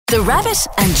The Rabbit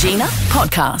and Gina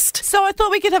podcast. So I thought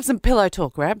we could have some pillow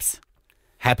talk, Rabs.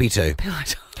 Happy to. Pillow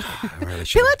talk. I really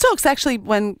should. Pillow talk's actually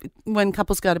when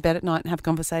couples go to bed at night and have a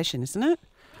conversation, isn't it?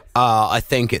 I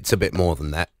think it's a bit more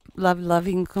than that.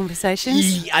 Loving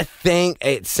conversations. I think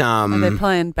it's Are they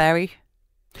playing Barry?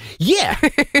 Yeah.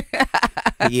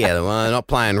 Yeah, well, they're not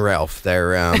playing Ralph.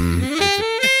 They're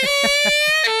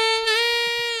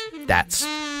That's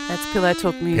pillow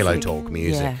talk music. pillow talk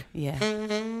music. Yeah.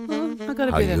 Well, I got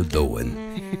a How bit you of.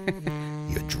 doing?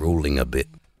 You're drooling a bit.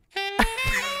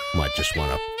 Might just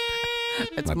want to.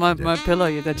 It's my pillow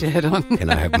you got your head on. Can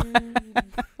I have my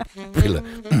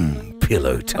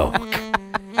pillow talk?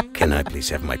 Can I please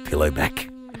have my pillow back?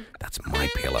 That's my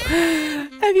pillow.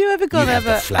 Have you ever gone You have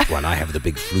over? the flat one. I have the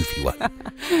big floofy one.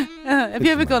 Have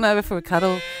you ever gone over for a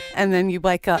cuddle and then you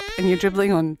wake up and you're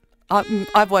dribbling on?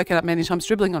 I've woken up many times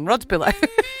dribbling on Rod's pillow.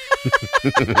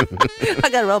 I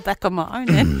got to roll back on my own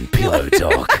then. Pillow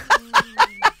talk.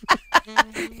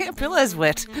 Your pillow's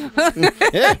wet.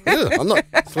 Yeah, I'm not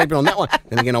sleeping on that one.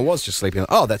 Then again, I was just sleeping on.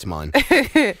 Oh, that's mine.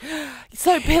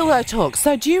 So pillow talk.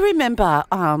 So do you remember?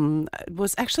 It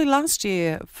was actually last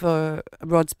year for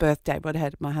Rod's birthday.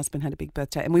 My husband had a big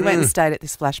birthday, and we went and stayed at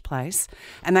this flash place,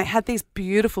 and they had these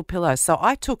beautiful pillows. So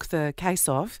I took the case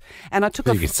off, and I took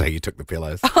You off. can say you took the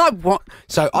pillows.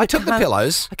 So I took the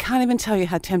pillows. I can't even tell you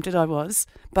how tempted I was,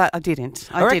 but I didn't.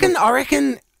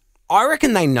 I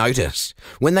reckon they notice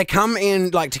when they come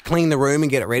in, like, to clean the room and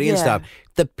get it ready and Yeah. stuff.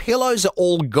 The pillows are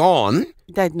all gone.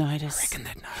 They'd notice. I reckon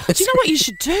they'd notice. Do you know what you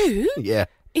should do? Yeah.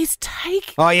 Is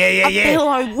take Oh, yeah. a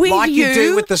pillow with like you. you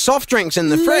do with the soft drinks in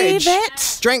the Leave fridge.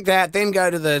 it. Drink that, then go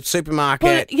to the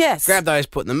supermarket. Yes. Grab those,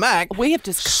 put them back. We have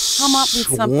just come up with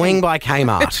something. Swing by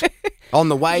Kmart. On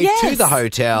the way to Yes. the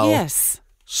hotel. Yes.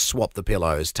 Swap the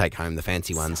pillows, take home the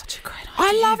fancy ones. Such a great idea.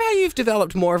 I love how you've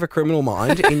developed more of a criminal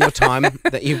mind in your time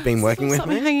that you've been working with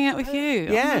Something me. hanging out with you.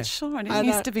 Yeah. I'm not sure. I didn't I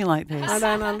used don't- to be like this. I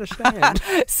don't understand.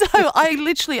 So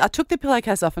I took the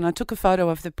pillowcase off and I took a photo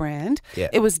of the brand. Yeah.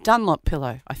 It was Dunlop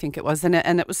pillow, I think it was, and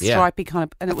it was Yeah. stripy kind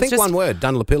of, and it I was think just one word,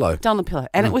 Dunlop-pillow. Dunlop pillow,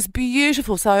 and it was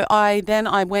beautiful. So I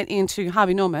went into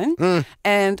Harvey Norman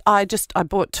and I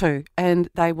bought two, and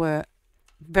they were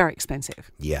very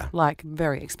expensive. Yeah. Like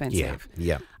very expensive.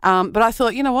 Yeah. But I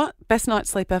thought, you know what? Best night's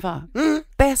sleep ever.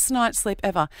 Best night's sleep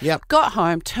ever. Yep. Got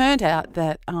home, turned out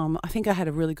that I think I had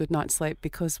a really good night's sleep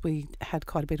because we had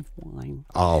quite a bit of wine.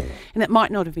 Oh. And it might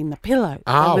not have been the pillow.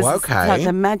 Oh, it was okay. Like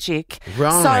the magic.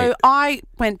 Right. So I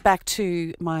went back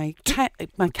to my God, I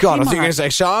Kmart. was going to say,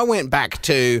 so I went back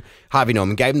to Harvey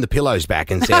Norman, gave him the pillows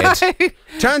back and said,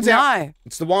 turns out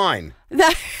it's the wine.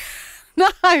 No,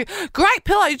 great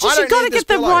pillow. You've don't got to need this get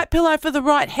the pillow. right pillow for the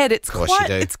right head. It's course you quite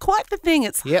do. it's quite the thing.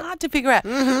 It's Yep. hard to figure out.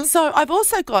 So I've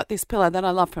also got this pillow that I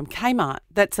love from Kmart.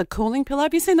 That's a cooling pillow.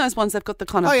 Have you seen those ones? They've got the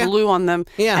kind of Oh, yeah. blue on them,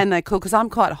 Yeah. and they cool because I'm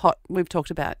quite hot. We've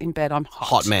talked about in bed. I'm hot.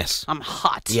 Hot mess. I'm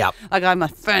hot. Yep. Like I'm a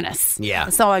furnace. Yeah.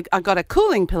 So I got a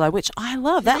cooling pillow, which I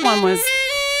love. That one was.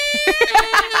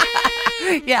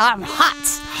 Yeah, I'm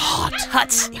hot.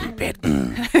 Hot. In bed.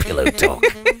 Pillow talk.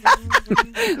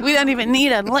 We don't even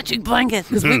need an electric blanket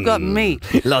because we've got me.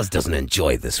 Loz doesn't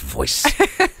enjoy this voice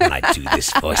when I do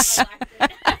this voice.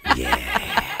 Yeah.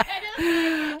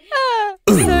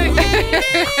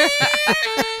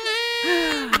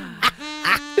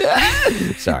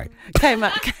 Sorry.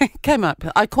 Kmart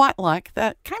pillow. I quite like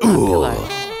that Kmart pillow.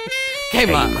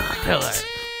 Kmart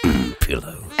pillow.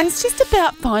 Pillow. And it's just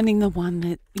about finding the one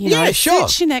that, Yeah, sure.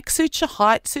 suits your neck, suits your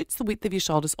height, suits the width of your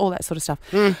shoulders, all that sort of stuff.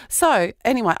 So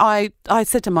anyway, I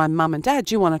said to my mum and dad,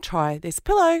 do you want to try this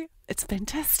pillow? It's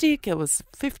fantastic. It was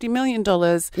 $50 million.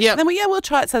 Yep. Then we'll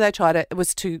try it. So they tried it. It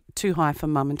was too high for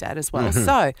mum and dad as well.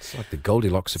 So It's like the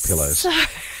Goldilocks of pillows.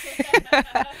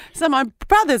 so my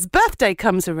brother's birthday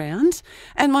comes around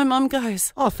and my mum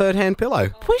goes, Oh, third-hand pillow.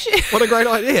 What a great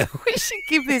idea. we should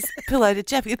give this pillow to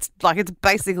Jeff. It's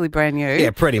basically brand new.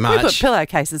 Yeah, pretty We put much.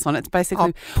 pillowcases on it. It's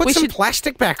basically. Put we some should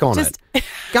plastic back on just- it.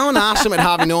 Go and ask them at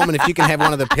Harvey Norman if you can have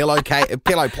one of the pillow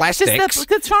plastics.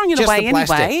 just throwing it Just away the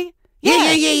plastic. anyway.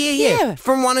 Yeah.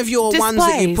 From one of your ones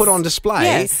that you Displays. put on display.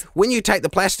 Yes. When you take the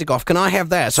plastic off, can I have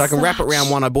that so I can wrap it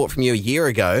around one I bought from you a year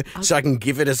ago so I can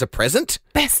give it as a present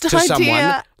Best to idea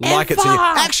someone like it's ever.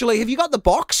 Actually, have you got the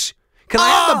box? Can I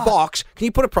have the box? Can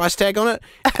you put a price tag on it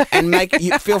and make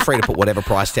you feel free to put whatever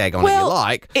price tag on it you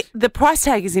like? The price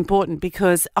tag is important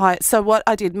because so what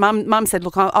I did, Mum said,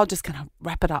 look, I'll just kind of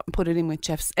wrap it up and put it in with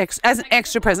Jeff's as an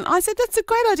extra present. I said, that's a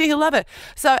great idea. He'll love it.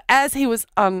 So as he was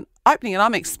opening it,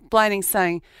 I'm explaining,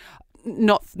 saying,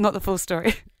 not the full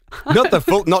story.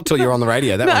 Not till you're on the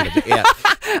radio. That one, yeah.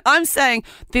 I'm saying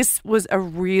this was a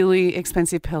really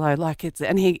expensive pillow,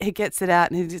 and he gets it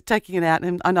out and he's taking it out,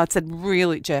 and I said,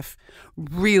 really, Jeff,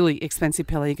 really expensive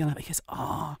pillow. You're gonna? He goes,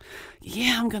 oh,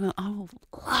 yeah, I will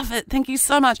love it. Thank you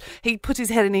so much. He puts his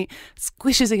head and he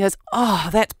squishes. He goes, oh,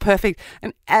 that's perfect.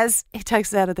 And as he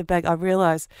takes it out of the bag, I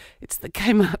realise it's the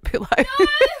Kmart pillow.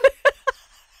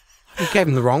 You gave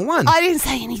him the wrong one. I didn't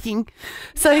say anything.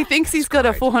 So he thinks he's got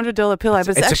a $400 pillow, but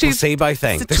it's actually a placebo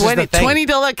thing. It's a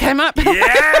 $20 Kmart pillow.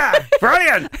 Yeah,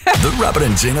 brilliant. The Rabbit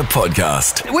and Gina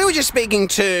podcast. We were just speaking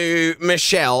to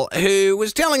Michelle, who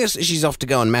was telling us she's off to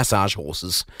go and massage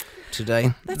horses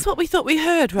today. That's what we thought we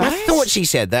heard, right? I thought she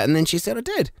said that, and then she said I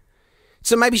did.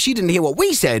 So maybe she didn't hear what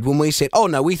we said when we said, oh,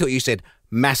 no, we thought you said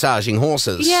massaging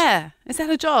horses. Yeah. Is that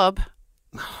a job?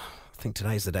 I think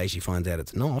today's the day she finds out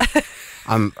it's not.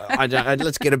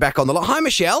 Let's get her back on the line. Hi,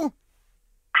 Michelle.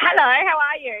 Hello, how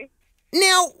are you?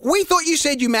 Now, we thought you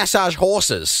said you massage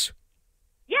horses.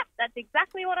 Yep, that's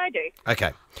exactly what I do.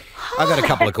 Okay. I've got a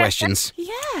couple of questions.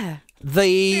 Yeah.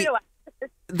 The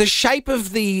shape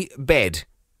of the bed.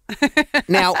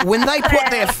 Now, when they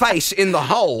put their face in the It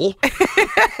hole,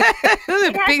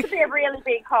 has to be a really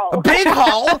big hole. a big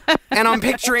hole, and I'm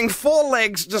picturing 4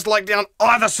 legs just like down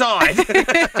either side.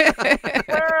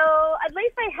 Well, at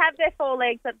least they have their 4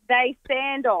 legs that they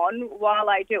stand on while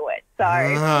I do it. So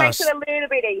it makes it a little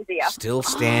bit easier. Still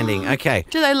standing. Okay.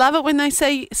 Do they love it when they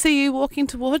see you walking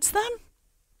towards them?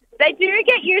 They do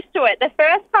get used to it. The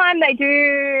first time they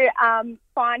do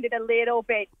find it a little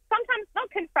bit, sometimes not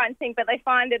confronting, but they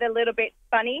find it a little bit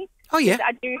funny. Oh, yeah.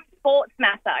 I do sports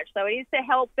massage, so it is to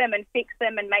help them and fix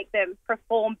them and make them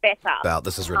perform better. Well,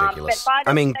 this is ridiculous. But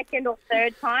by the second or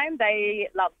third time, they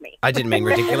love me. I didn't mean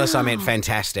ridiculous. I meant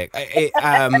fantastic.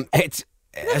 It's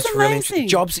really interesting.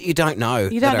 Jobs that you don't know.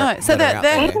 You don't know. So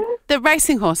they're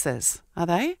racing horses, are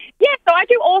they? Yeah, so I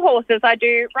do all horses. I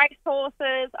do race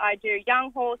horses, I do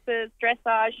young horses,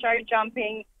 dressage, show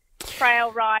jumping,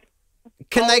 trail ride.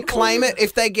 Can they claim it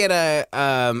if they get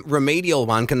a remedial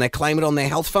one? Can they claim it on their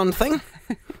health fund thing?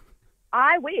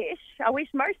 I wish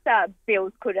most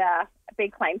bills could be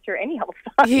claimed through any health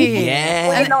fund. Yeah.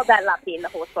 We're not that lucky in the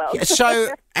horse world.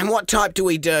 So, and what type do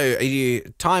we do? Are you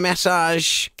Thai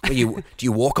massage? Do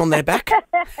you walk on their back?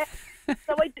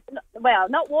 So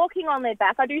not walking on their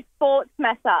back. I do sports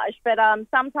massage, but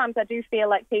sometimes I do feel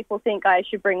like people think I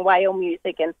should bring whale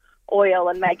music and oil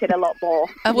and make it a lot more.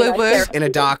 In a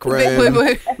dark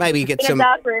room. Maybe you get in a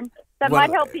dark room. That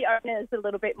might help the owners a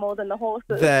little bit more than the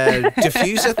horses. The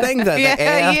diffuser thing, the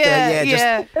air. Just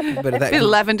a bit of that. Bit of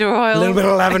lavender oil. A little bit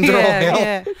of lavender oil.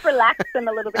 Yeah. Just relax them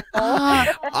a little bit more.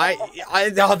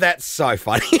 That's so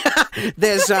funny.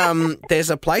 There's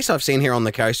a place I've seen here on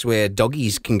the coast where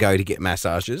doggies can go to get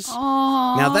massages.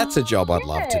 Oh, now that's a job I'd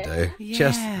love to do. Yeah.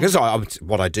 Just because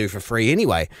what I do for free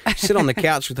anyway. Sit on the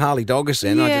couch with Harley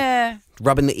Doggerson. Yeah.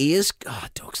 Rubbing the ears. Oh,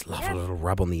 dogs love a little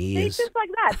rub on the ears. Just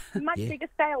like that. Much bigger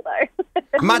scale, though.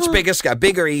 Much bigger scale.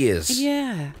 Bigger ears.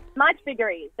 Yeah. Much bigger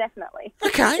ears, definitely.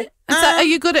 Okay. And so are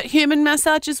you good at human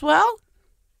massage as well?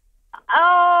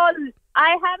 I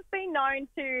have been known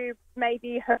to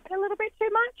maybe hurt a little bit too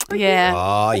much. Yeah.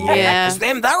 Oh, yeah.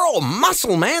 Because they're all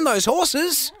muscle, man, those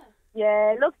horses.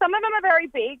 Yeah, look, some of them are very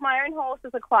big. My own horses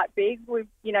are quite big. We've,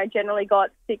 generally got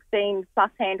 16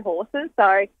 plus hand horses,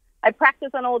 so I practice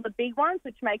on all the big ones,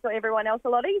 which make everyone else a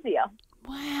lot easier.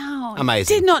 Wow.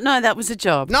 Amazing. Did not know that was a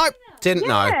job. Nope, didn't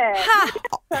know. Ha.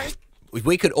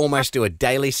 We could almost do a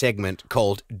daily segment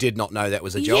called Did Not Know That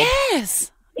Was a Job.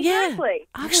 Yes. Exactly.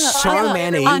 Yeah. So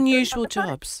many. Unusual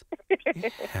jobs. Yeah,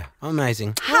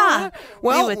 amazing. Ha.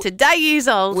 Well, we were today years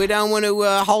old. We don't want to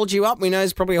hold you up. We know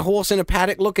there's probably a horse in a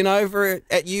paddock looking over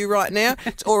at you right now.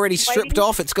 It's already stripped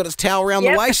off. It's got its towel around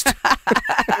the waist.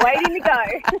 Waiting to go.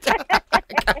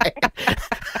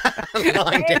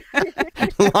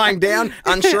 Lying down,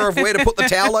 unsure of where to put the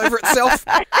towel over itself.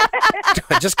 Do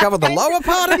I just cover the lower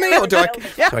part of me, or do I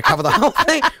cover the whole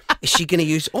thing? Is she going to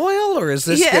use oil, or is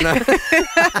this going to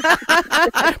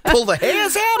pull the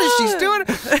hairs out as she's doing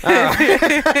it? All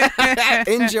right.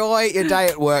 Enjoy your day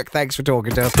at work. Thanks for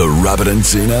talking to us. The Rabbit and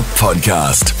Gina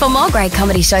podcast. For more great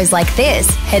comedy shows like this,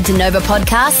 head to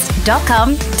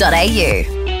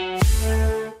novapodcast.com.au.